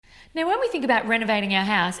Now, when we think about renovating our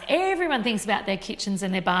house, everyone thinks about their kitchens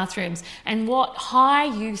and their bathrooms and what high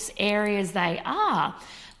use areas they are.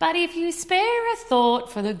 But if you spare a thought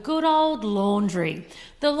for the good old laundry,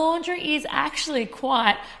 the laundry is actually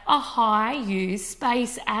quite a high use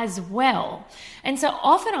space as well. And so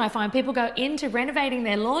often I find people go into renovating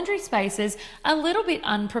their laundry spaces a little bit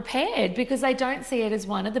unprepared because they don't see it as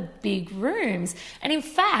one of the big rooms. And in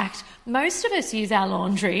fact, most of us use our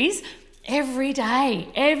laundries every day,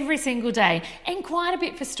 every single day, and quite a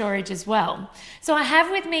bit for storage as well. So I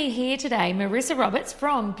have with me here today Marissa Roberts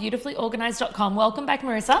from beautifulyorganised.com. Welcome back,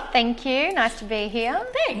 Marissa. Thank you. Nice to be here.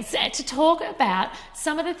 Thanks. To talk about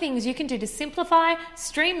some of the things you can do to simplify,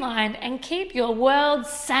 streamline, and keep your world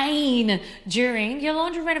sane during your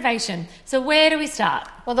laundry renovation. So where do we start?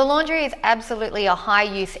 Well, the laundry is absolutely a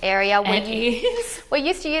high-use area. We're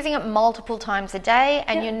used to using it multiple times a day,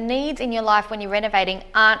 and your needs in your life when you're renovating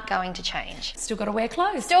aren't going to change. Still got to wear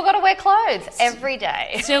clothes. Still got to wear clothes every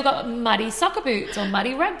day. Still got muddy soccer boots or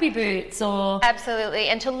muddy rugby boots or... Absolutely.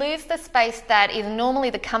 And to lose the space that is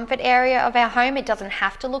normally the comfort area of our home, it doesn't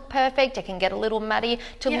have to look perfect. It can get a little muddy.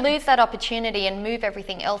 To lose that opportunity and move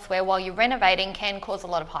everything elsewhere while you're renovating can cause a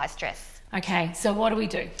lot of high stress. Okay, so what do we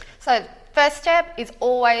do? So first step is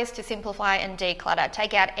always to simplify and declutter.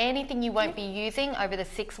 Take out anything you won't be using over the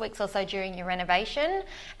 6 weeks or so during your renovation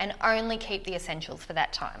and only keep the essentials for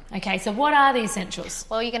that time. Okay, so what are the essentials?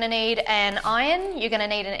 Well, you're going to need an iron, you're going to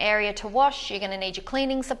need an area to wash, you're going to need your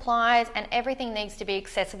cleaning supplies, and everything needs to be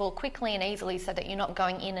accessible quickly and easily so that you're not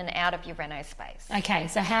going in and out of your reno space. Okay,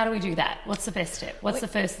 so how do we do that? What's the best step? What's the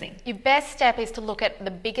first thing? Your best step is to look at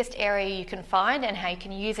the biggest area you can find and how you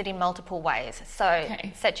can use it in multiple ways. So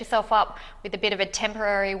set yourself up with a bit of a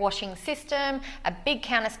temporary washing system, a big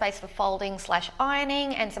counter space for folding /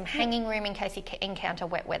 ironing, and some hanging room in case you encounter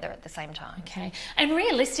wet weather at the same time. Okay, and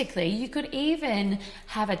realistically, you could even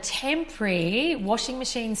have a temporary washing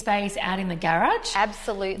machine space out in the garage.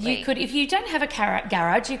 Absolutely. You could, if you don't have a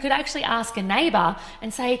garage, you could actually ask a neighbour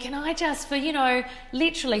and say, can I just, for,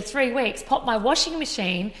 literally 3 weeks, pop my washing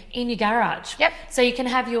machine in your garage? Yep. So you can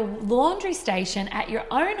have your laundry station at your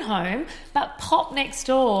own home, but pop next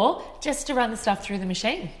door just to run the stuff through the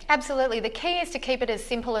machine. Absolutely. The key is to keep it as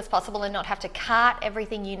simple as possible and not have to cart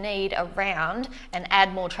everything you need around and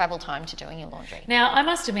add more travel time to doing your laundry. Now, I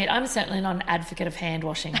must admit, I'm certainly not an advocate of hand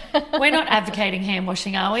washing. We're not advocating hand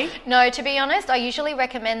washing, are we? No, to be honest, I usually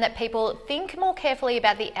recommend that people think more carefully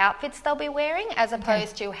about the outfits they'll be wearing as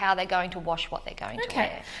opposed to how they're going to wash what they're going to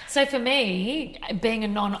wear. So for me, being a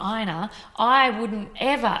non-ironer, I wouldn't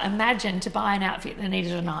ever imagine to buy an outfit that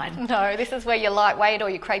needed an iron. No, this is where your lightweight or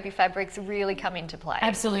your crepey fabrics really come into play.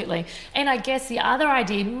 Absolutely. And I guess the other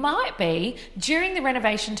idea might be during the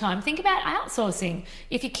renovation time, think about outsourcing.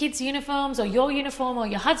 If your kids' uniforms or your uniform or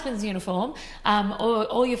your husband's uniform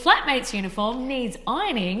or your flatmate's uniform needs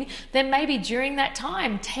ironing, then maybe during that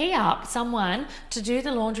time tee up someone to do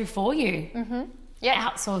the laundry for you. Mm-hmm. Yep.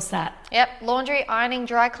 Outsource that. Yep. Laundry, ironing,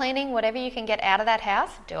 dry cleaning, whatever you can get out of that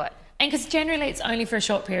house, do it. And because generally it's only for a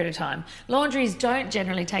short period of time. Laundries don't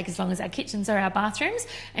generally take as long as our kitchens or our bathrooms,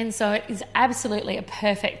 and so it is absolutely a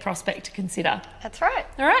perfect prospect to consider. That's right.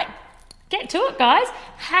 All right, get to it, guys.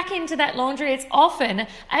 Hack into that laundry. It's often,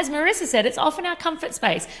 as Marissa said, it's often our comfort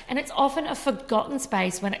space, and it's often a forgotten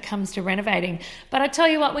space when it comes to renovating. But I tell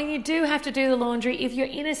you what, when you do have to do the laundry, if you're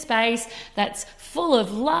in a space that's full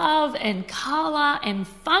of love and colour and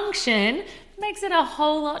function, it makes it a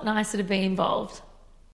whole lot nicer to be involved.